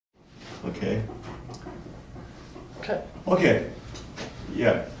Okay. Okay. Okay.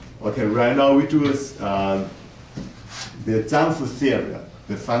 Yeah. Okay. Right now we do the Zang Fu Theory,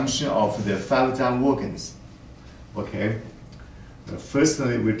 the function of the five Zang organs. Okay.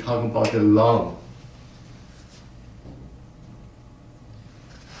 Firstly, we talk about the lung.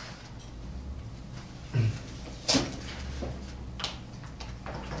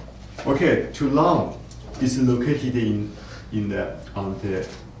 Okay, to lung is located on the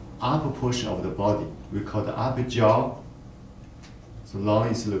upper portion of the body. We call the upper jaw. So lung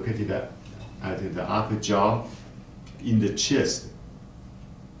is located at the upper jaw in the chest.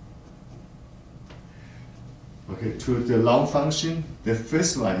 Okay, to the lung function, the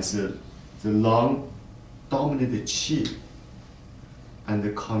first one is the lung dominate the qi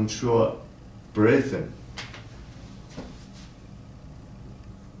and control breathing.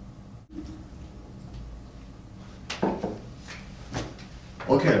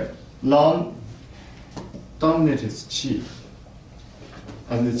 Okay, lung dominates qi,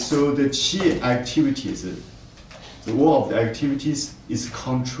 and so the qi activities, the all of the activities is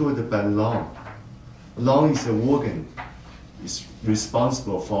controlled by lung. Lung is the organ is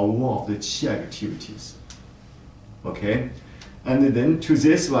responsible for all of the qi activities. Okay, and then to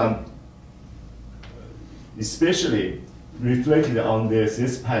this one, especially reflected on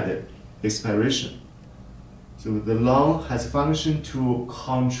this pattern, expiration. So the lung has function to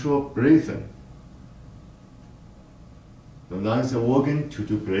control breathing. The lung is the organ to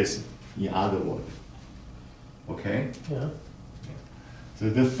do breathing, in other words. Okay? Yeah. So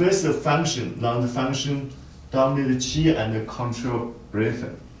the first function, lung function, dominate qi and control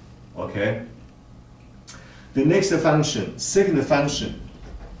breathing. Okay? The next function, second function,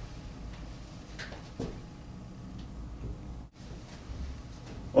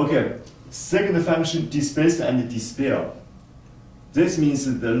 okay, second function, displace and dispel. This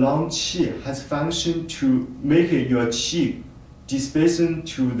means the lung qi has function to make your qi displacing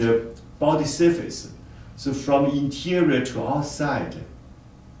to the body surface. So from interior to outside.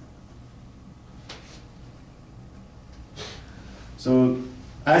 So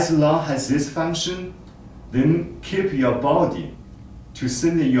as lung has this function, then keep your body to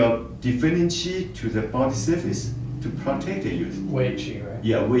send your defending qi to the body surface to protect you. Wei qi, right?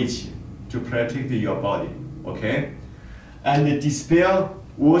 Yeah, wei qi, to protect your body. Okay? And the dispel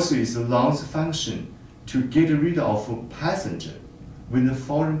also is the lung's function to get rid of passenger. When the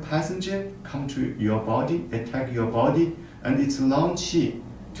foreign passenger come to your body, attack your body, and it's lung qi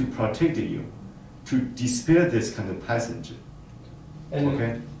to protect you, to dispel this kind of passenger. And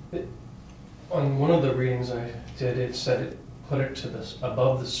okay? On one of the readings I did, it said it put it to this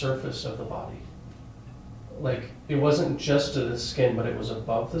above the surface of the body. Like it wasn't just to the skin, but it was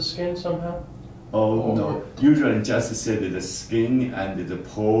above the skin somehow. Oh no! Usually just said the skin and the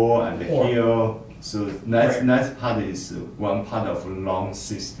paw and the heel. So next part is one part of lung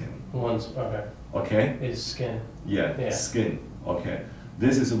system. One's okay. Okay. Is skin. Yeah, skin. Okay.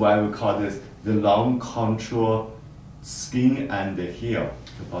 This is why we call this the lung control skin and the heel,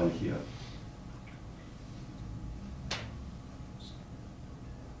 the body heel.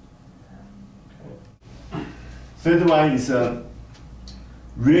 Third one is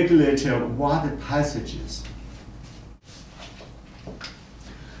regulate water passages.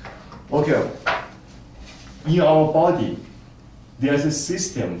 Okay, in our body, there's a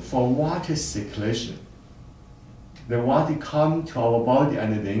system for water circulation. The water comes to our body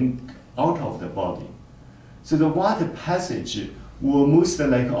and then out of the body. So the water passage will most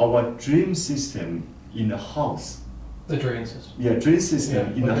like our drain system in the house. The drain system. Yeah, drain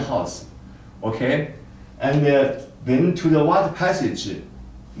system in the house. Okay? And then to the water passage,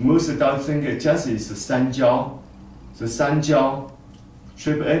 most don't think it just is sanjiao. So sanjiao,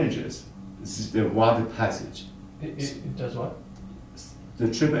 triple energies, this is the water passage. It does what?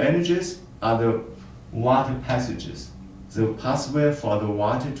 The triple energies are the water passages, the pathway for the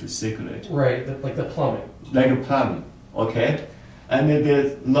water to circulate. Right, like the plumbing. Like a plumbing, okay? And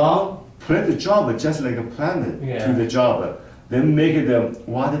the lung play the job just like a plumbing to the job. Then make the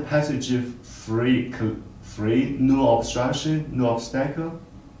water passage free, no obstruction, no obstacle.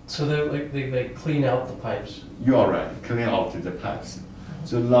 So they clean out the pipes. You are right, clean out the pipes.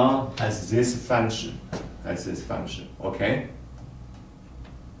 So lung has this function, okay?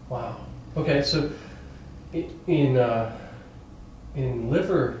 Wow. Okay, so in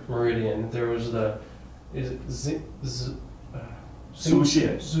liver meridian there was the输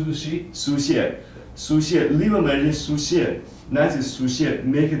泄 liver meridian 输泄 那是输泄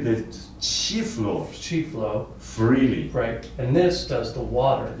make the qi flow freely. Right, and this does the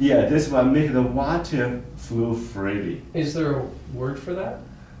water. Yeah, this one make the water flow freely. Is there a word for that?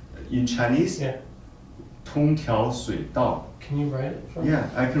 in Chinese, Yeah. 通条水道. Can you write it for me? Yeah,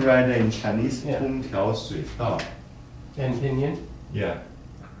 I can write it in Chinese. Yeah. 通条水道. And pinyin? Yeah.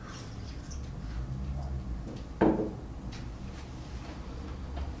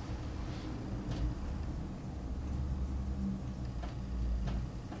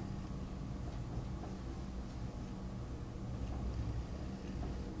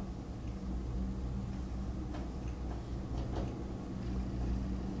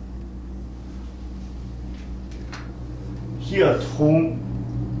 Here, 通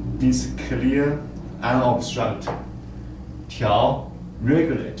means clear, unobstructed. 条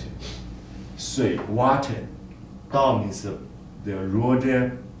regulate. 水 water. 道 means the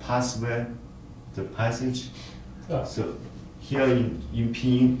road pathway, the passage. Oh. So here in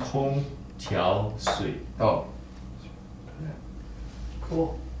pinyin 通条水道.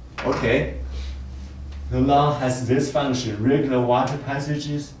 Cool. Okay. The lung has this function, regular water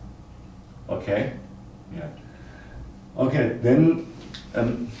passages. Okay. Yeah. Okay, then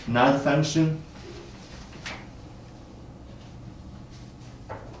another function.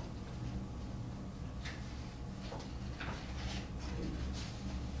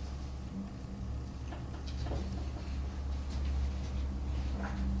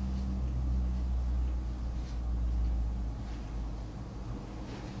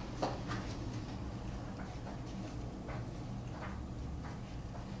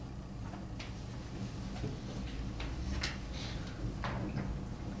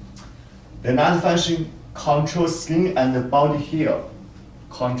 Another function, control skin and body hair.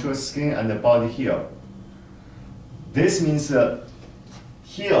 Control skin and body hair. This means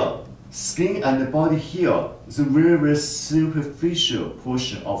here, skin and body hair is a very, very superficial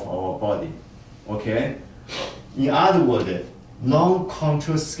portion of our body. Okay? In other words, long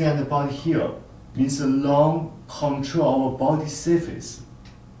control skin and body hair means long control our body surface.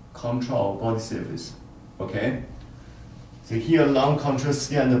 Control our body surface. Okay? So here, long control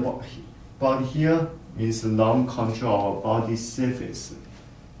skin and body here means long control our body surface.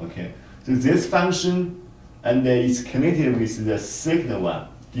 Okay, so this function and it's connected with the second one,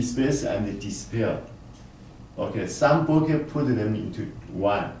 disperse and dispel. Okay, some book put them into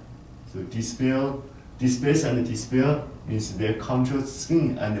one. So disperse and dispel means they control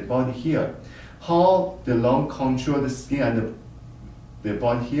skin and body here. How the lung control the skin and the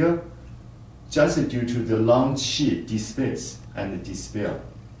body here? Just due to the lung qi disperse and dispel.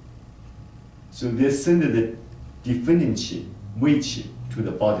 So they send the defending qi, wei qi, to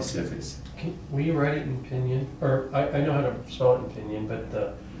the body surface. Will you write it in pinyin? Or I know how to spell it in pinyin, but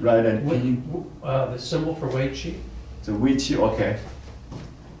the Right, and the symbol for wei qi? the wei qi, okay.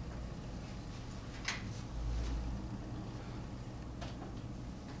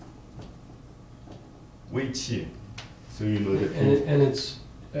 Wei qi. So you know the And it's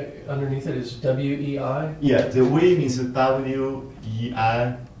underneath it is W-E-I? yeah, the wei means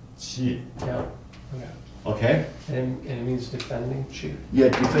W-E-I qi. Yeah. Okay. Okay? And it means defending qi? Yeah,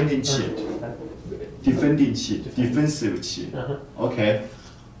 defending Or qi. defend- Defending qi, defensive qi. Uh-huh. Okay.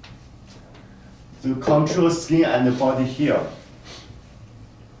 To control skin and body here.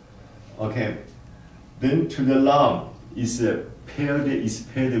 Okay. Then to the lung is paired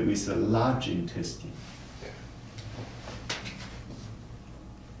with the large intestine.